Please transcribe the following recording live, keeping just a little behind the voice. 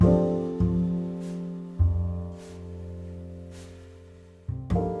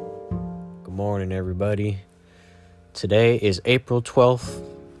morning, everybody. Today is April 12th.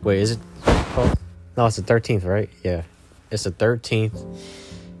 Wait, is it 12th? No, it's the 13th, right? Yeah, it's the 13th,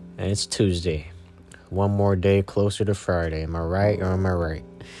 and it's Tuesday. One more day closer to Friday. Am I right or am I right?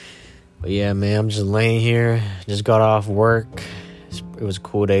 But yeah, man, I'm just laying here. Just got off work. It was a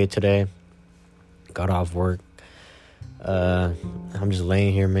cool day today. Got off work. I'm just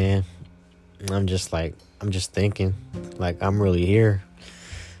laying here, man. I'm just thinking, like, I'm really here.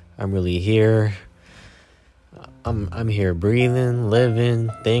 I'm here breathing, living,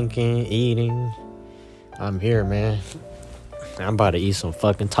 thinking, eating. I'm here, man. I'm about to eat some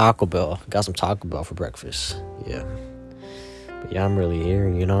fucking Taco Bell. Got some Taco Bell for breakfast. Yeah. But yeah, I'm really here,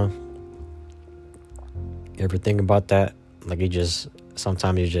 you know. You ever think about that? Like,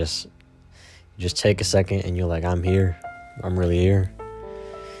 sometimes you just take a second and you're like, I'm here. I'm really here.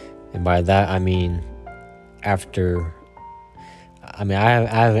 And by that, I mean, I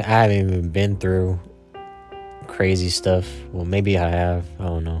haven't even been through crazy stuff. Well, maybe I have. I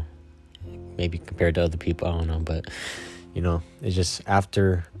don't know. Maybe compared to other people, I don't know. But, you know, it's just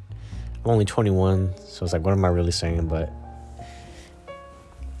after, I'm only 21, so it's like, what am I really saying? But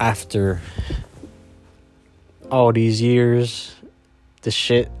after all these years, this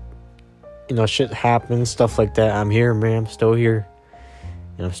shit happens, stuff like that. I'm here, man. I'm still here.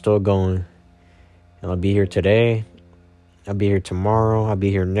 And I'm still going. And I'll be here today. I'll be here tomorrow. I'll be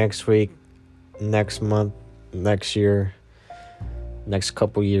here next week, next month, next year, next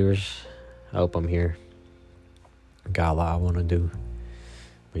couple years. I hope I'm here. Got a lot I want to do.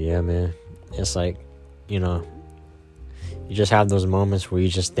 But yeah, man. It's like, you know, you just have those moments where you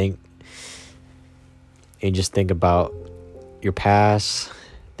just think about your past.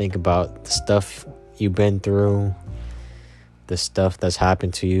 Think about the stuff you've been through. The stuff that's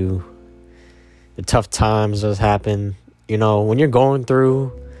happened to you. The tough times that's happened. You know, when you're going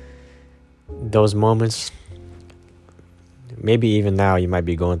through those moments, maybe even now you might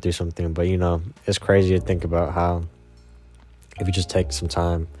be going through something, but, you know, it's crazy to think about how, if you just take some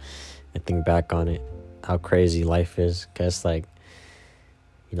time and think back on it, how crazy life is. Because, like,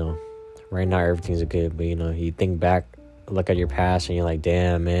 you know, right now everything's good, but, you know, you think back, look at your past, and you're like,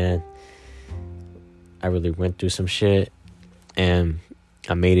 damn, man, I really went through some shit, and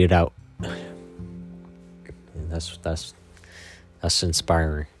I made it out. And that's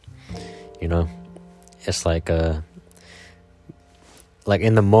inspiring, you know. It's like in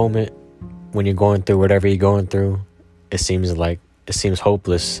the moment when you're going through whatever you're going through, it seems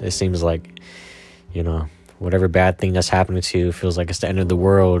hopeless. It seems like, you know, whatever bad thing that's happening to you feels like it's the end of the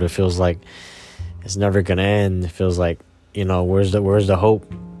world. It feels like it's never gonna end. It feels like, you know, where's the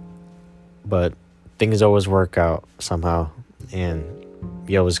hope? But things always work out somehow, and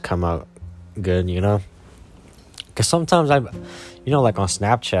you always come out good, you know. Because sometimes like on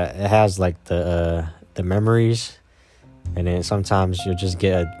Snapchat, it has like the memories, and then sometimes you'll just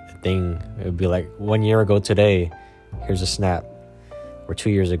get a thing. It'll be like 1 year ago today, here's a snap, or 2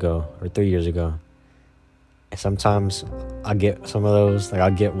 years ago, or 3 years ago. And sometimes I get some of those. Like, I'll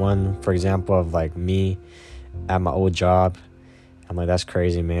get one, for example, of like me at my old job. I'm like, that's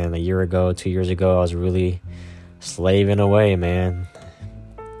crazy, man. A year ago, 2 years ago, I was really slaving away, man.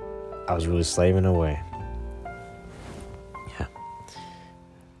 I was really slaving away. Yeah.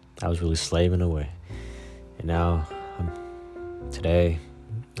 I was really slaving away. And now, today,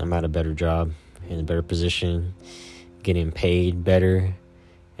 I'm at a better job, in a better position, getting paid better,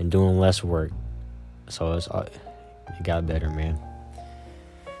 and doing less work. So it got better, man.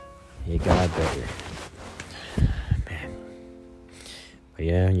 It got better. Man. But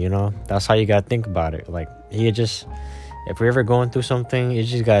yeah, you know, that's how you gotta think about it. Like, if you're ever going through something, you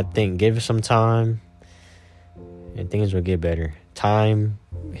just gotta think. Give it some time, and things will get better. Time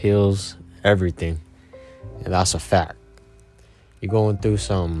heals everything. And that's a fact. You're going through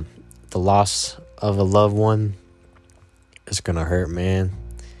the loss of a loved one, it's gonna hurt, man.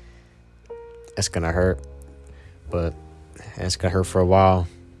 It's gonna hurt, but it's gonna hurt for a while.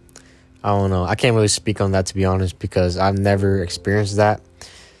 I don't know. I can't really speak on that, to be honest, because I've never experienced that.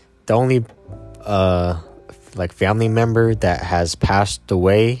 The only family member that has passed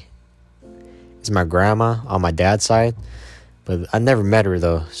away is my grandma on my dad's side, but I never met her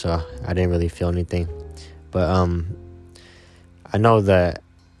though, so I didn't really feel anything. But I know that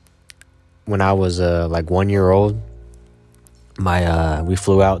when I was 1 year old, we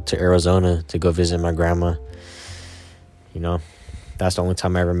flew out to Arizona to go visit my grandma. You know, that's the only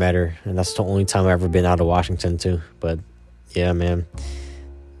time I ever met her, and that's the only time I've ever been out of Washington too. But yeah, man,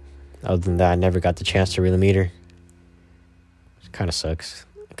 other than that, I never got the chance to really meet her. It kind of sucks.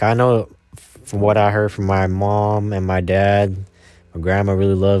 I know from what I heard from my mom and my dad, My grandma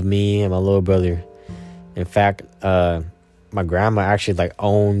really loved me and my little brother. In fact, my grandma actually like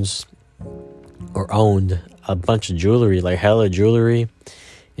owned a bunch of jewelry, like hella jewelry,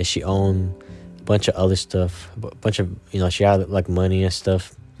 and she owned a bunch of other stuff, a bunch of, she had like money and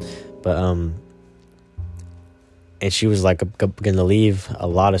stuff, but and she was like gonna leave a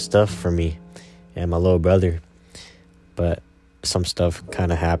lot of stuff for me and my little brother, but some stuff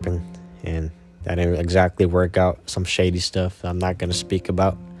kind of happened and that didn't exactly work out. Some shady stuff I'm not gonna speak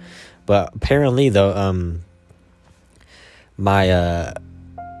about, but apparently though,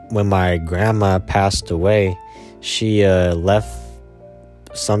 when my grandma passed away, she left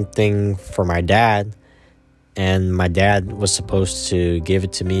something for my dad, and my dad was supposed to give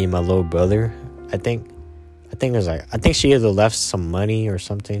it to me and my little brother. I think she either left some money or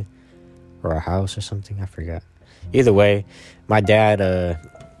something, or a house or something. I forgot. Either way, my dad,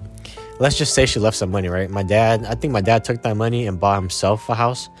 let's just say she left some money, right? I think my dad took that money and bought himself a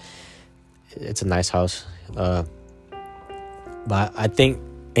house. It's a nice house. But I think,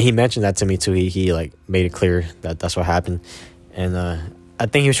 and he mentioned that to me too. He like made it clear that that's what happened. And I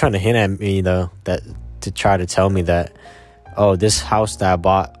think he was trying to hint at me though, that to try to tell me that, oh, this house that I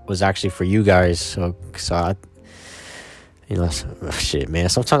bought was actually for you guys. So I, shit, man.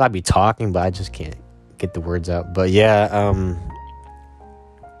 Sometimes I be talking, but I just can't get the words out. But yeah,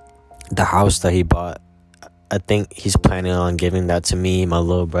 the house that he bought, I think he's planning on giving that to me, my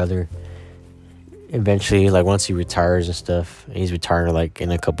little brother, eventually, like once he retires and stuff. He's retiring like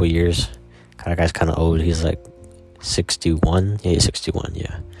in a couple years. That guy's kind of old. He's like 61. Yeah, he's 61.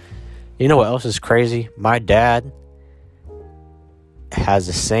 Yeah. You know what else is crazy? My dad has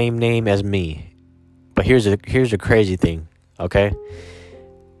the same name as me, but here's the crazy thing. Okay,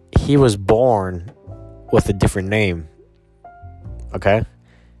 he was born with a different name. Okay,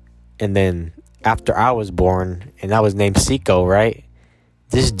 and then after I was born, and I was named Seiko, right?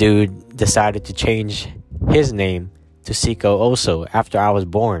 This dude decided to change his name to Seiko also after I was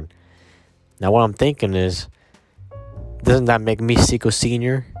born. Now what I'm thinking is, doesn't that make me Seiko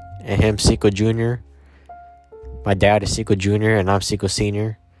Senior and him Seiko Junior? My dad is Seiko Junior and I'm Seiko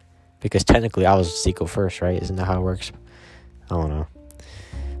Senior, because technically I was Seiko first, right? Isn't that how it works? I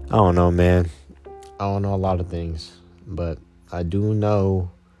don't know, man. I don't know a lot of things, but I do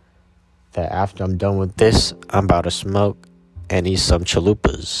know that after I'm done with this, I'm about to smoke and eat some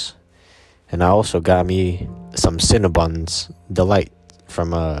chalupas. And I also got me some Cinnabons Delight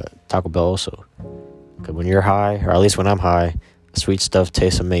from Taco Bell also. Because when you're high, or at least when I'm high, sweet stuff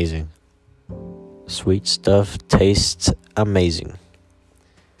tastes amazing. Sweet stuff tastes amazing.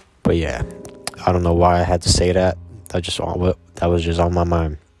 But yeah, I don't know why I had to say that. That was just on my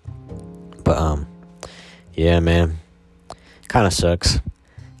mind. But yeah, man, kind of sucks.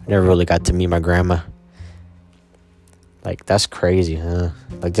 Never really got to meet my grandma. Like, that's crazy, huh?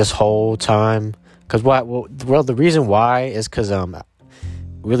 Like, this whole time. Because well, the reason why is because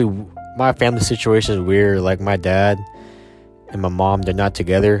really my family situation is weird. Like, my dad and my mom, they're not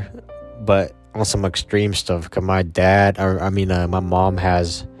together, but on some extreme stuff. Because my mom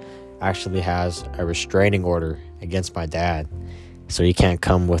actually has a restraining order against my dad, so he can't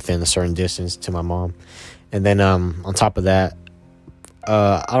come within a certain distance to my mom. And then on top of that,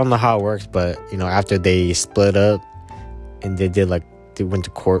 I don't know how it works, but after they split up and they went to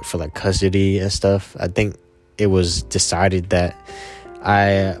court for like custody and stuff, I think it was decided that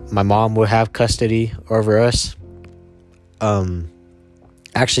my mom would have custody over us.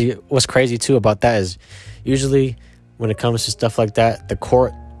 Actually, what's crazy too about that is usually when it comes to stuff like that, the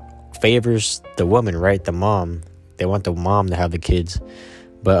court favors the woman, right? The mom. They want the mom to have the kids.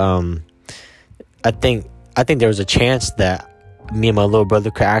 But I think there was a chance that me and my little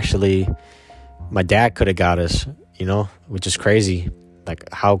brother my dad could have got us, which is crazy. Like,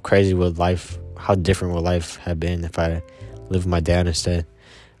 how different would life have been if I lived with my dad instead?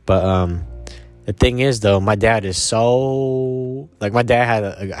 But the thing is, though, my dad is so, like, my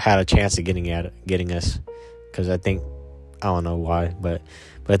dad had a chance of getting us, because I don't know why, but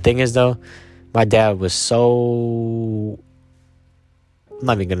the thing is, though, my dad was so, I'm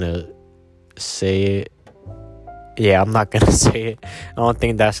not even gonna say it. Yeah, I'm not gonna say it. I don't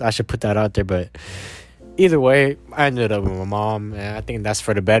think I should put that out there, but either way, I ended up with my mom, and I think that's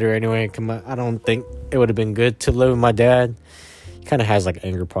for the better anyway. I don't think it would have been good to live with my dad. He kind of has like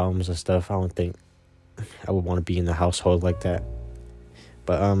anger problems and stuff. I don't think I would want to be in the household like that.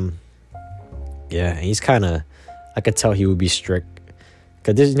 But yeah, he's kind of, I could tell he would be strict.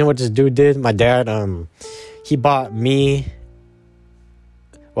 Cause you know what this dude did? My dad, he bought me.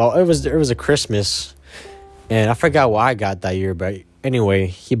 Well, it was a Christmas, and I forgot what I got that year, but anyway,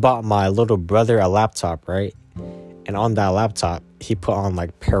 he bought my little brother a laptop, right? And And on that laptop, he put on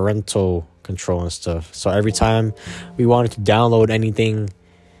like parental control and stuff. So every time we wanted to download anything,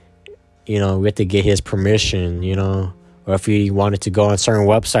 we had to get his permission, or if we wanted to go on certain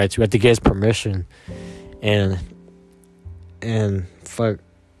websites, we had to get his permission. And fuck,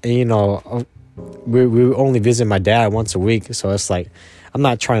 we only visit my dad once a week, so it's like I'm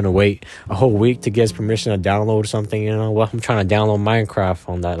not trying to wait a whole week to get his permission to download something. I'm trying to download Minecraft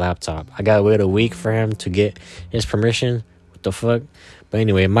on that laptop. I gotta wait a week for him to get his permission. What the fuck? But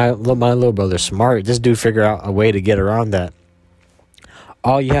anyway, my little brother's smart. This dude figured out a way to get around that.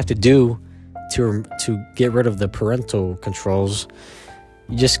 All you have to do to get rid of the parental controls,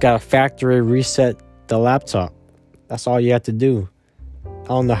 you just gotta factory reset the laptop. That's all you have to do. I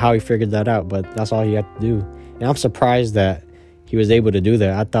don't know how he figured that out, but that's all you have to do. And I'm surprised that he was able to do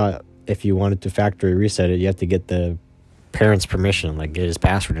that. I thought if you wanted to factory reset it, you have to get the parents' permission, like get his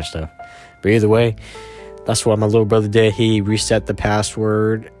password and stuff. But either way, that's what my little brother did. He reset the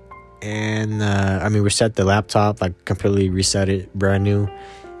password and reset the laptop, like completely reset it brand new.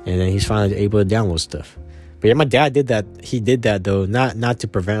 And then he's finally able to download stuff. But yeah, my dad did that. He did that though, not to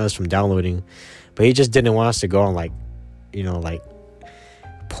prevent us from downloading, but he just didn't want us to go on like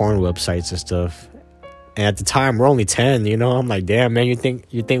porn websites and stuff. And at the time, we're only 10, I'm like, damn, man, you think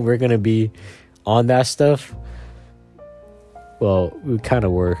we're gonna be on that stuff? Well, we kind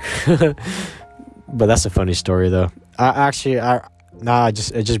of were. But that's a funny story though.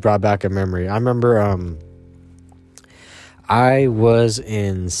 It just brought back a memory. I remember I was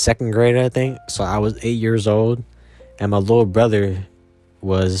in 2nd grade, I think. So I was 8 years old, and my little brother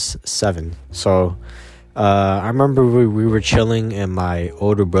was 7. So I remember we were chilling in my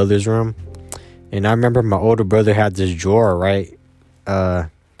older brother's room, and I remember my older brother had this drawer, right? Like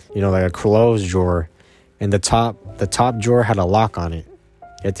a closed drawer, and the top drawer had a lock on it.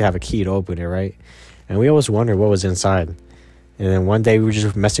 You had to have a key to open it, right? And we always wondered what was inside. And then one day we were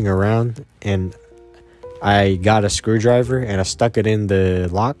just messing around, and I got a screwdriver and I stuck it in the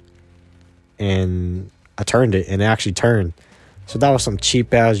lock, and I turned it, and it actually turned. So that was some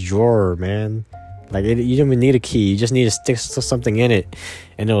cheap ass drawer, man. Like you don't even need a key. You just need to stick something in it,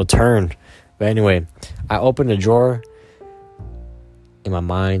 and it'll turn. But anyway, I opened the drawer. In my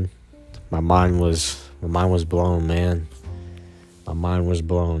mind was blown, man. My mind was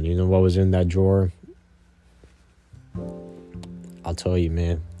blown. You know what was in that drawer? I'll tell you,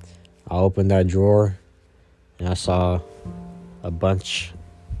 man. I opened that drawer, and I saw a bunch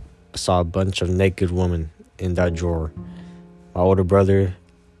of naked women in that drawer. My older brother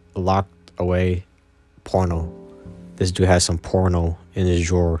locked away porno. This dude had some porno in his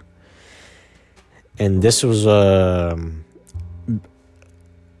drawer. And this was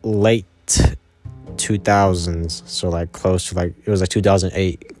late 2000s, so like close to like, it was like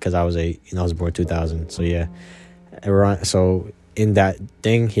 2008, because I was 8, I was born 2000. So yeah, so in that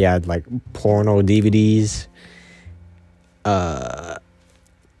thing he had like porno DVDs.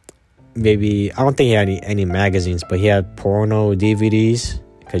 Maybe I don't think he had any magazines, but he had porno DVDs,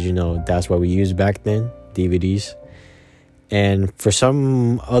 because that's what we used back then, DVDs. And for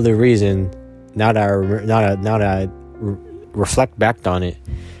some other reason, now that I reflect back on it,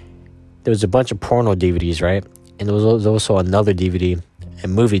 there was a bunch of porno DVDs, right? And there was also another DVD, a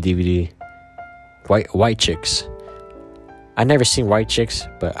movie DVD, White Chicks. I never seen White Chicks,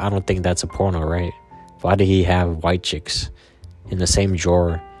 but I don't think that's a porno, right? Why did he have White Chicks in the same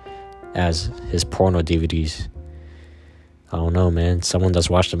drawer as his porno DVDs? I don't know, man. Someone that's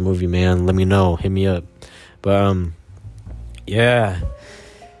watched the movie, man, let me know. Hit me up. But yeah,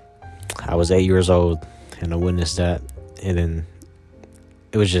 I was 8 years old, and I witnessed that, and then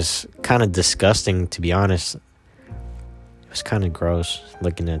it was just kind of disgusting, to be honest. It was kind of gross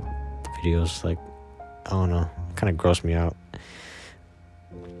looking at the videos. Like, I don't know, kind of grossed me out.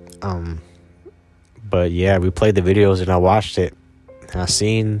 But yeah, we played the videos and I watched it. I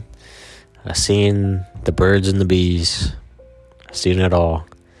seen the birds and the bees. I seen it all.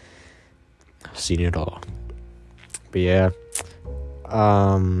 But yeah,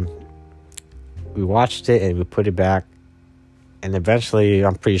 we watched it and we put it back. And eventually,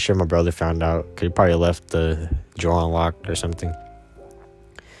 I'm pretty sure my brother found out, because he probably left the drawer unlocked or something.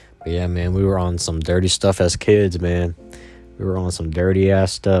 But yeah, man, we were on some dirty stuff as kids, man. We were on some dirty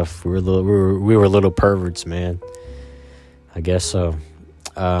ass stuff. We were little perverts, man. I guess so.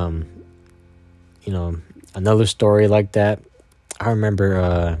 Another story like that. I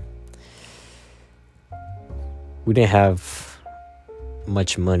remember we didn't have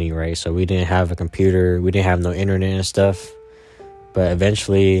much money, right? So we didn't have a computer. We didn't have no internet and stuff. But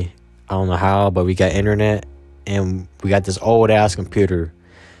eventually, I don't know how, but we got internet, and we got this old ass computer.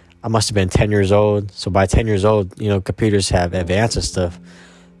 I must have been 10 years old. So by 10 years old, you know, computers have advanced and stuff.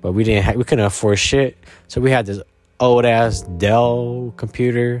 But we couldn't afford shit. So we had this old ass Dell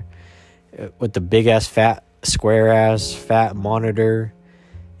computer with the big ass fat square ass fat monitor,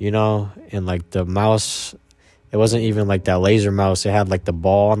 you know, and like the mouse, it wasn't even like that laser mouse. It had like the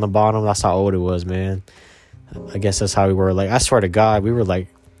ball on the bottom. That's how old it was, man. I guess that's how we were. Like, I swear to God,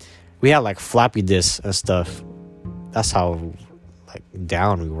 we had like floppy disks and stuff. That's how like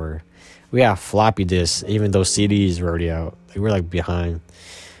down we were. We had floppy disks, even though CDs were already out. Like, we were like behind.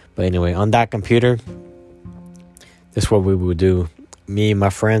 But anyway, on that computer, this is what we would do. Me and my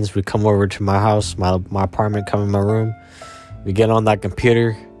friends would come over to my house, my apartment, come in my room. We get on that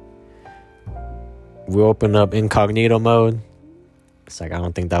computer. We open up incognito mode. It's like, I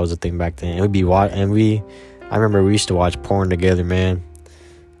don't think that was a thing back then. I remember we used to watch porn together, man.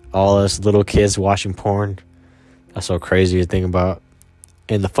 All us little kids watching porn. That's so crazy to think about.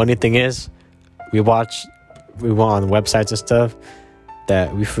 And the funny thing is, we went on websites and stuff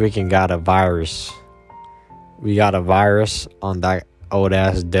that we freaking got a virus. We got a virus on that old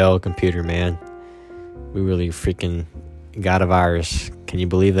ass Dell computer, man. We really freaking got a virus. Can you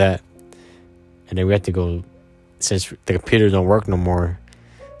believe that? And then we had to go, since the computer don't work no more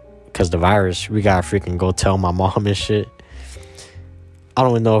because the virus, we gotta freaking go tell my mom and shit. I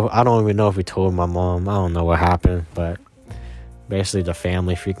don't even know if we told my mom. I don't know what happened, but basically the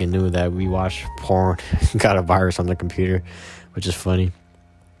family freaking knew that we watched porn, got a virus on the computer, which is funny.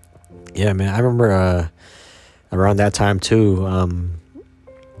 Yeah, man, I remember around that time too,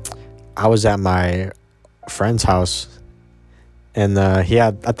 I was at my friend's house, and I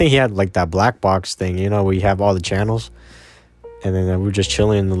think he had like that black box thing, you know, where you have all the channels. And then we were just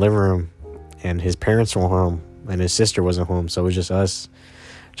chilling in the living room, and his parents were home, and his sister wasn't home, so it was just us,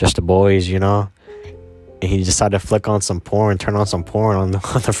 just the boys, you know. And he decided to turn on some porn on the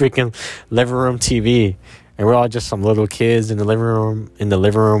freaking living room TV, and we're all just some little kids in the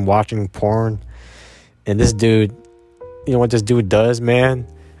living room watching porn. And this dude, you know what this dude does, man?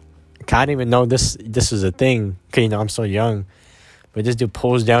 I didn't even know this was a thing, because, you know, I'm so young. But this dude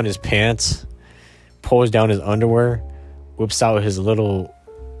pulls down his pants, pulls down his underwear, whips out his little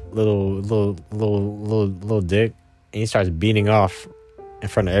dick, and he starts beating off in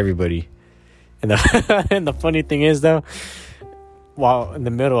front of everybody. And the funny thing is, though, while in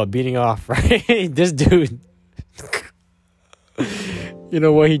the middle of beating off, right, this dude, you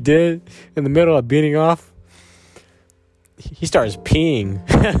know what he did in the middle of beating off? He starts peeing.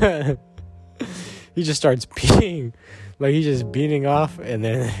 He just starts peeing. Like, he's just beating off, and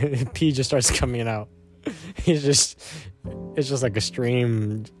then pee just starts coming out. It's just like a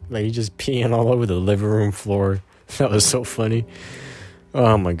stream. Like, he's just peeing all over the living room floor. That was so funny.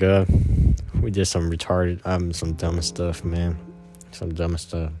 Oh my God. We did some dumb stuff, man. Some dumb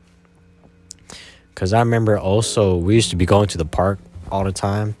stuff. Because I remember also, we used to be going to the park all the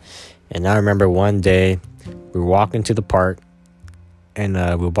time. And I remember one day, we were walking to the park, and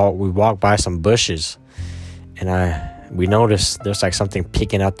we walked by some bushes. And we noticed there's like something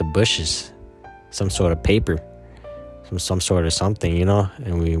peeking out the bushes. Some sort of paper. Some sort of something, you know.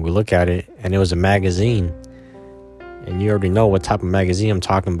 And we look at it, and it was a magazine. And you already know what type of magazine I'm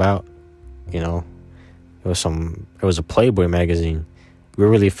talking about. You know, it was a Playboy magazine. We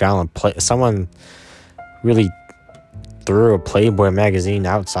really found someone really threw a Playboy magazine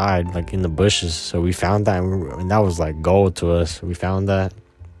outside, like in the bushes. So we found that, and that was like gold to us. We found that,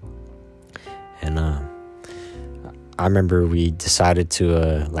 and I remember we decided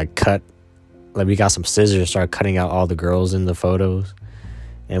to we got some scissors and started cutting out all the girls in the photos,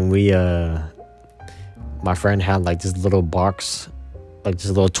 and my friend had like this little box, like this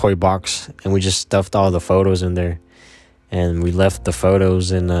little toy box, and we just stuffed all the photos in there, and we left the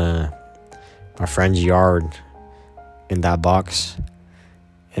photos in my friend's yard in that box.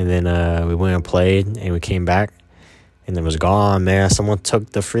 And then we went and played, and we came back, and it was gone, man. Someone took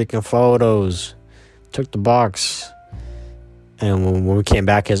the freaking photos, took the box. And when we came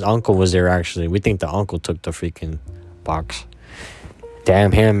back, his uncle was there, actually. We think the uncle took the freaking box.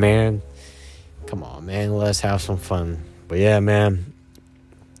 Damn him, man. Come on, man. Let's have some fun. But yeah, man,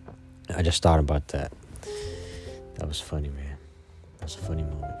 I just thought about that. That was funny, man. That was a funny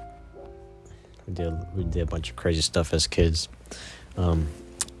moment. We did a bunch of crazy stuff as kids. In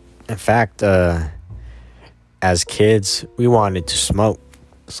fact, as kids, we wanted to smoke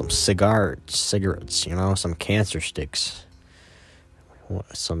some cigarettes, you know, some cancer sticks,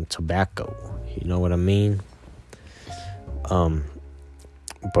 some tobacco. You know what I mean?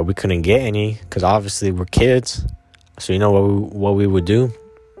 But we couldn't get any because obviously we're kids. So you know what we would do?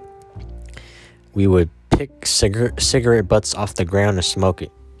 We would pick cigarette butts off the ground and smoke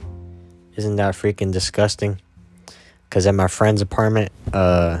it. Isn't that freaking disgusting? Because at my friend's apartment,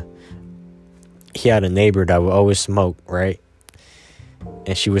 he had a neighbor that would always smoke, right?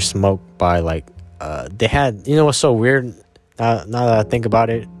 And she would smoke by, like, they had, you know what's so weird? Now that I think about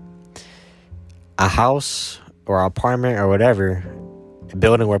it, a house or apartment or whatever, a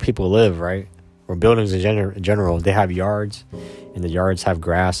building where people live, right? Or buildings in general, they have yards, and the yards have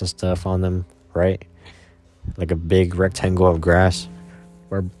grass and stuff on them, right? Like a big rectangle of grass.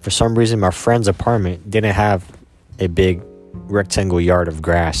 Where for some reason my friend's apartment didn't have a big rectangle yard of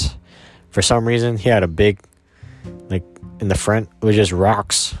grass. For some reason he had a big, like, in the front it was just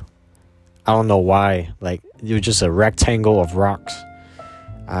rocks. I don't know why. Like, it was just a rectangle of rocks.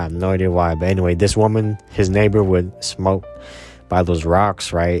 I have no idea why. But anyway, this woman, his neighbor, would smoke by those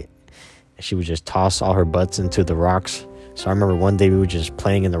rocks, right? And she would just toss all her butts into the rocks. So I remember one day we were just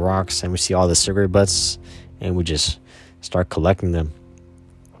playing in the rocks and we see all the cigarette butts and we just start collecting them.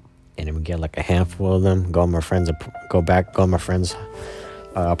 And then we get like a handful of them, go to my friend's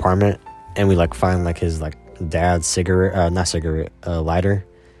apartment, and we like find like his like dad's lighter,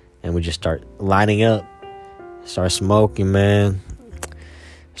 and we just start lighting up, start smoking, man.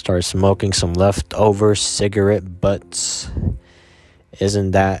 Start smoking some leftover cigarette butts.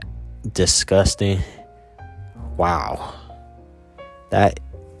 Isn't that disgusting? Wow. That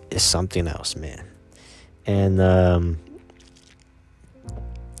is something else, man. And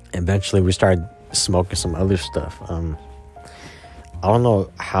eventually we started smoking some other stuff. I don't know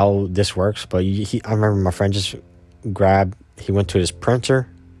how this works, but I remember my friend just he went to his printer,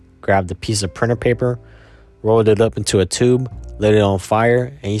 grabbed a piece of printer paper, rolled it up into a tube, lit it on fire,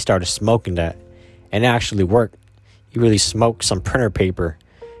 and he started smoking that. And it actually worked. He really smoked some printer paper.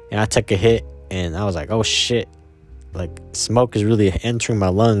 And I took a hit, and I was like, oh shit. Like, smoke is really entering my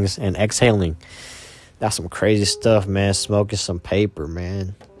lungs and exhaling. That's some crazy stuff, man. Smoking some paper,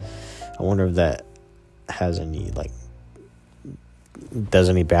 man. I wonder if that has any, like, does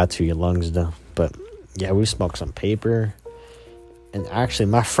any bad to your lungs, though. But yeah, we smoked some paper. And actually,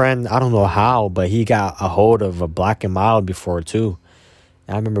 my friend, I don't know how, but he got a hold of a Black and Mild before, too.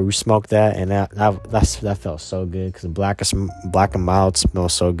 And I remember we smoked that, and that felt so good, because Black and Mild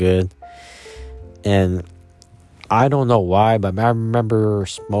smells so good. And I don't know why, but I remember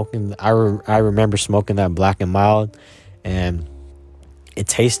smoking. I remember smoking that Black and Mild, and it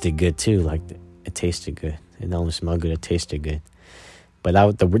tasted good too. Like, it tasted good. It not only smelled good, it tasted good.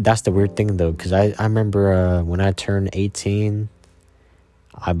 But that's the weird thing though, because I remember when I turned 18,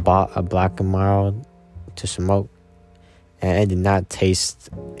 I bought a Black and Mild to smoke, and it did not taste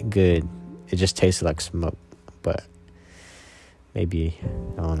good. It just tasted like smoke. But maybe,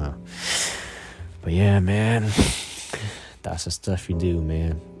 I don't know. But yeah, man, that's the stuff you do,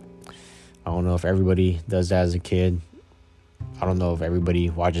 man. I don't know if everybody does that as a kid. I don't know if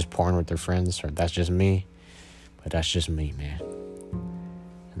everybody watches porn with their friends, or that's just me. But that's just me, man.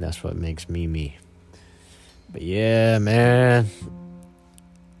 And that's what makes me me. But yeah, man,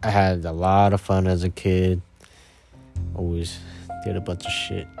 I had a lot of fun as a kid. Always did a bunch of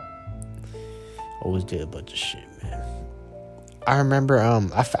shit. Man. I remember,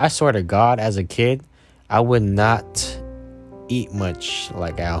 I swear to God, as a kid, I would not eat much,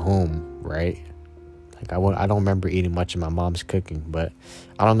 like, at home, right? Like, I don't remember eating much of my mom's cooking, but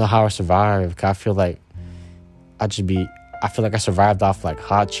I don't know how I survived. 'Cause I feel like I survived off, like,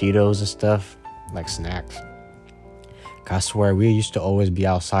 hot Cheetos and stuff, like snacks. 'Cause I swear, we used to always be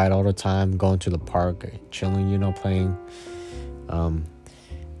outside all the time, going to the park, chilling, playing.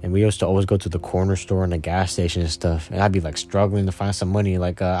 And we used to always go to the corner store and the gas station and stuff. And I'd be, like, struggling to find some money.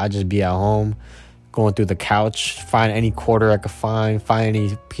 Like, I'd just be at home, going through the couch, find any quarter I could find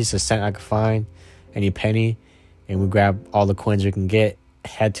any piece of cent I could find, any penny. And we grab all the coins we can get,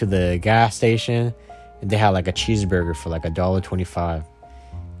 head to the gas station, and they had, like, a cheeseburger for, like, $1.25.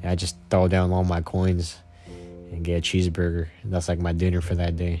 And I just throw down all my coins and get a cheeseburger. And that's, like, my dinner for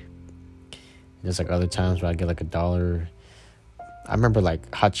that day. And there's, like, other times where I get, like, $1. I remember,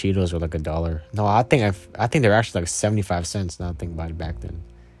 like, hot Cheetos were like $1. No, I think they're actually like 75 cents. Now I think about it, back then,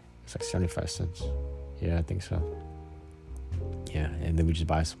 it's like 75 cents. Yeah, I think so. Yeah, and then we just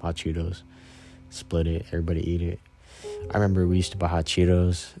buy some hot Cheetos, split it, everybody eat it. I remember we used to buy hot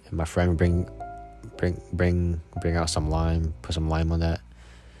Cheetos, and my friend would bring out some lime, put some lime on that.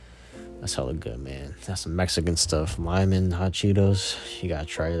 That's hella good, man. That's some Mexican stuff. Lime and hot Cheetos. You gotta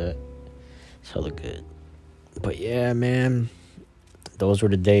try that. It's hella good. But yeah, man, those were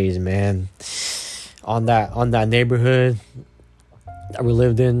the days, man. On that neighborhood that we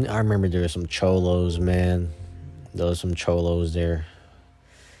lived in, I remember there were some cholos, man. There were some cholos there.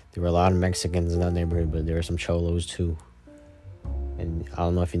 There were a lot of Mexicans in that neighborhood, but there were some cholos too. And I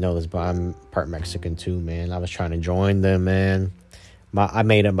don't know if you know this, but I'm part Mexican too, man. I was trying to join them, man. I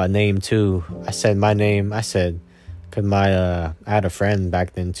made up my name too. I said my name. I said, cause I had a friend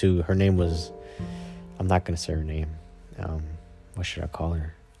back then too. Her name was, I'm not gonna say her name. What should I call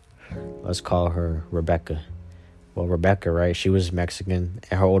her? Let's call her Rebecca. Well, Rebecca, right? She was Mexican,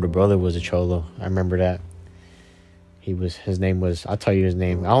 and her older brother was a cholo. I remember that. His name was, I'll tell you his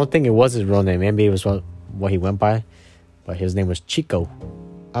name. I don't think it was his real name. Maybe it was what he went by, but his name was Chico.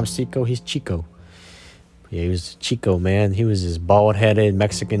 I'm Chico. He's Chico. Yeah, he was Chico, man. He was this bald-headed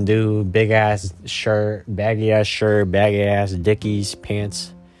Mexican dude, big-ass shirt, baggy-ass Dickies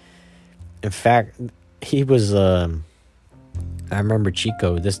pants. In fact, he was, I remember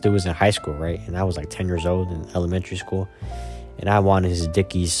Chico. This dude was in high school, right? And I was like 10 years old in elementary school. And I wanted his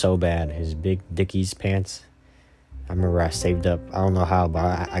Dickies so bad, his big Dickies pants. I remember I saved up. I don't know how,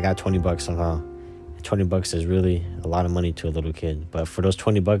 but I got $20 somehow. $20 is really a lot of money to a little kid. But for those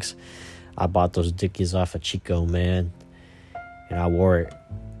 $20, I bought those Dickies off of Chico, man. And I wore it.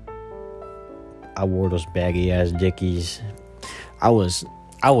 I wore those baggy ass Dickies. I was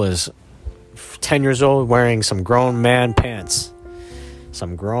 10 years old wearing some grown man pants.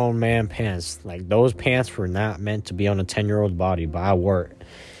 Some grown man pants. Like, those pants were not meant to be on a 10-year-old body, but I wore it.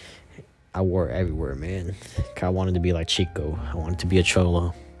 I wore it everywhere, man. I wanted to be like Chico. I wanted to be a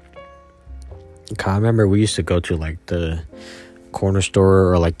cholo. I remember we used to go to like the corner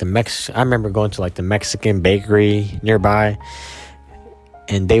store or like I remember going to like the Mexican bakery nearby,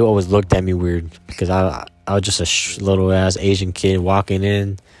 and they always looked at me weird because I was just a little ass Asian kid walking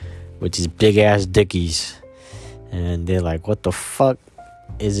in with these big ass Dickies, and they're like, "What the fuck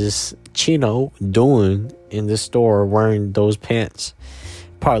is this Chino doing in this store wearing those pants?"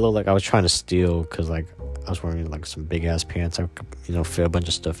 Probably looked like I was trying to steal because like I was wearing like some big ass pants. I could, fit a bunch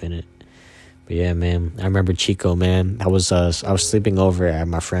of stuff in it. But yeah, man, I remember Chico, man. I was sleeping over at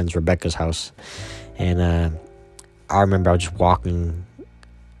my friend's Rebecca's house, and I remember I was just walking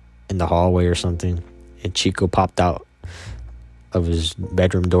in the hallway or something, and Chico popped out of his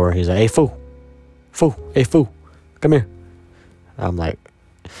bedroom door. He's like, "Hey, fool, hey, fool, come here." I'm like,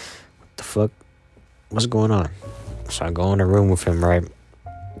 "What the fuck? What's going on?" So I go in the room with him, right?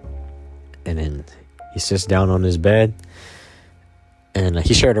 And then he sits down on his bed, and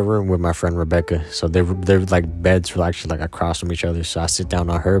he shared a room with my friend Rebecca. So they're like beds were actually like across from each other. So I sit down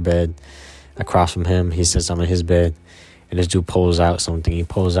on her bed, across from him. He sits on his bed, and this dude pulls out something. He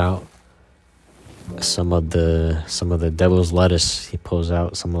pulls out some of the devil's lettuce. He pulls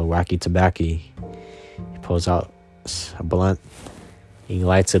out some of the wacky tobacco. He pulls out a blunt. He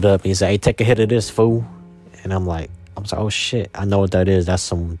lights it up. He's like, "Hey, take a hit of this, fool." And I'm like, "Oh shit, I know what that is. That's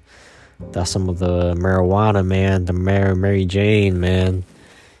some of the marijuana, man. The Mary Jane, man."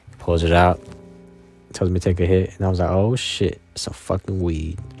 He pulls it out, tells me to take a hit, and I was like, "Oh shit, it's a fucking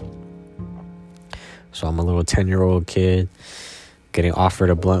weed." So I'm a little 10-year-old kid getting offered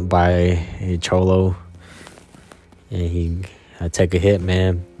a blunt by a cholo, and I take a hit,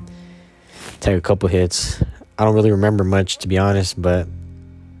 man. Take a couple hits. I don't really remember much, to be honest, but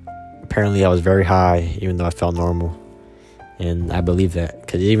apparently I was very high, even though I felt normal. And I believe that,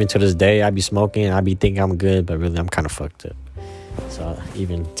 because even to this day, I be smoking, I be thinking I'm good, but really I'm kind of fucked up. So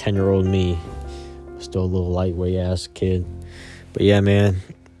even 10-year-old me, still a little lightweight ass kid. But yeah, man,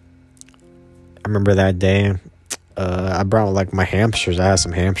 I remember that day. I brought like my hamsters. I had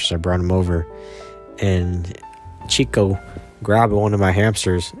some hamsters. I brought them over, and Chico grabbed one of my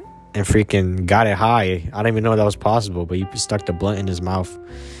hamsters and freaking got it high. I didn't even know that was possible, but he stuck the blunt in his mouth.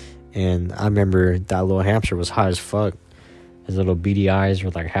 And I remember that little hamster was high as fuck. His little beady eyes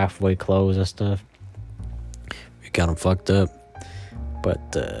were like halfway closed and stuff. We got him fucked up.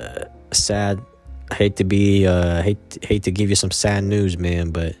 But sad. I hate to give you some sad news,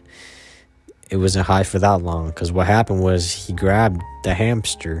 man, but it wasn't high for that long. Because what happened was he grabbed the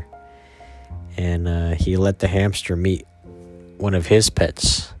hamster, and he let the hamster meet one of his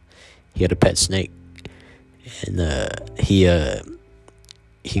pets. He had a pet snake, and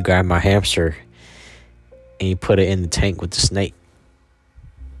he grabbed my hamster and he put it in the tank with the snake.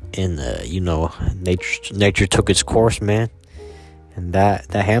 And nature took its course, man. And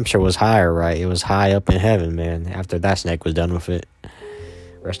that hamster was higher, right? It was high up in heaven, man. After that snake was done with it.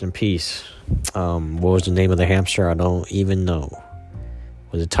 Rest in peace. What was the name of the hamster? I don't even know.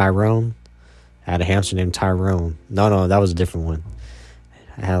 Was it Tyrone? I had a hamster named Tyrone. No, that was a different one.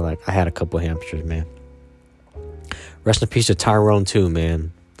 I had a couple hamsters, man. Rest in peace to Tyrone too,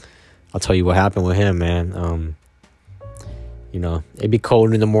 man. I'll tell you what happened with him, man. It'd be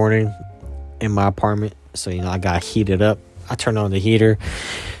cold in the morning in my apartment, so I got heated up. I turned on the heater,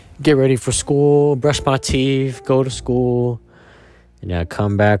 get ready for school, brush my teeth, go to school, And I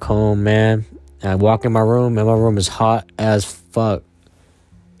come back home, man. And I walk in my room, and my room is hot as fuck.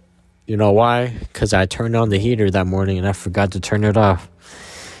 You know why? Because I turned on the heater that morning, and I forgot to turn it off.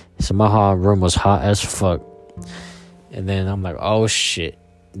 So my room was hot as fuck. And then I'm like, oh, shit.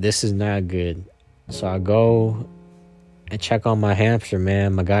 This is not good. So I go and check on my hamster,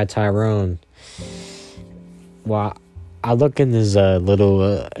 man. My guy, Tyrone. Well, I look in this little,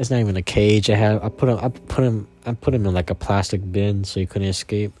 it's not even a cage I have. I put him in like a plastic bin so he couldn't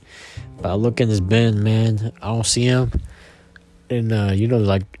escape. But I look in this bin, man. I don't see him. And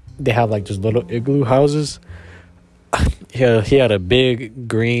like they have like those little igloo houses. He had a big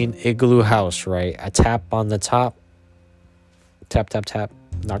green igloo house, right? I tap on the top. Tap, tap, tap.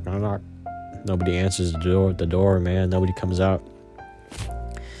 Knock, knock, knock. Nobody answers the door, man. Nobody comes out.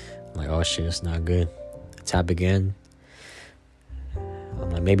 I'm like, oh shit, it's not good. I tap again.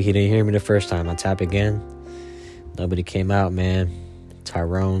 I'm like, maybe he didn't hear me the first time. I tap again. Nobody came out, man.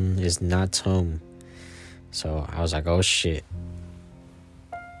 Tyrone is not home. So I was like, oh shit.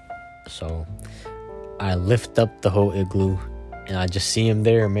 So I lift up the whole igloo and I just see him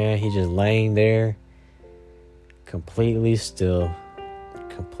there, man. He's just laying there. Completely still.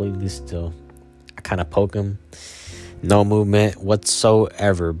 I kind of poke him. No movement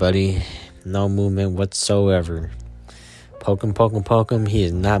whatsoever, buddy. No movement whatsoever. Poke him. He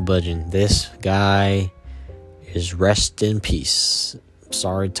is not budging. This guy is rest in peace.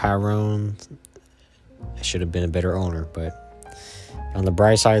 Sorry, Tyrone. I should have been a better owner, but on the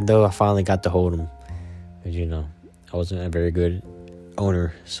bright side, though, I finally got to hold him. As you know, I wasn't a very good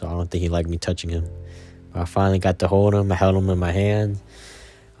owner, so I don't think he liked me touching him. But I finally got to hold him. I held him in my hand.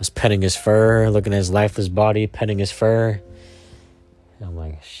 I was petting his fur, looking at his lifeless body, petting his fur. And I'm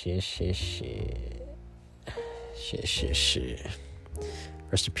like, shit.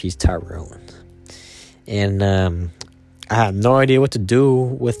 Rest in peace, Tyrone. And I have no idea what to do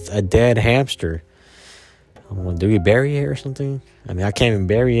with a dead hamster. Do we bury it or something? I mean, I can't even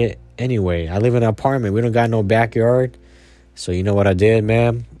bury it anyway. I live in an apartment. We don't got no backyard. So you know what I did,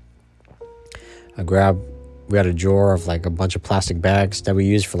 man? We had a drawer of like a bunch of plastic bags that we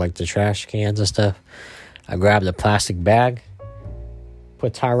use for like the trash cans and stuff. I grabbed a plastic bag,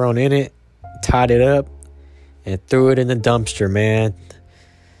 put Tyrone in it, tied it up, and threw it in the dumpster, man.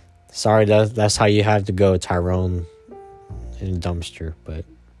 Sorry, that's how you have to go, Tyrone, in the dumpster. But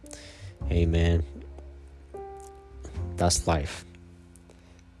hey, man, that's life.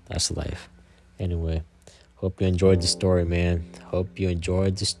 Anyway, hope you enjoyed the story, man. Hope you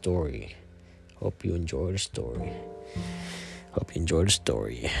enjoyed the story.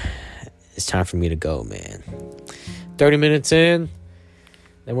 It's time for me to go, man. 30 minutes in,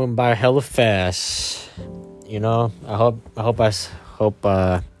 they went by hella fast. You know, I hope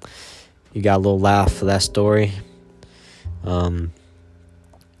you got a little laugh for that story.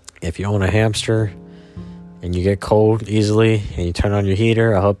 If you own a hamster and you get cold easily and you turn on your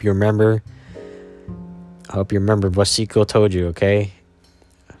heater, I hope you remember what Seiko told you, okay?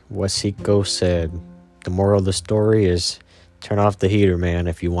 What Seiko said. The moral of the story is turn off the heater, man,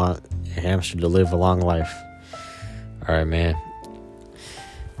 if you want a hamster to live a long life. All right, man.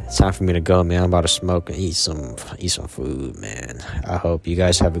 It's time for me to go, man. I'm about to smoke and eat some food, man. I hope you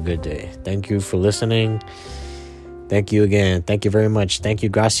guys have a good day. Thank you for listening. Thank you again. Thank you very much. Thank you.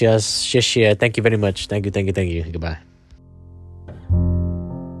 Gracias. Shishia. Thank you very much. Thank you. Goodbye.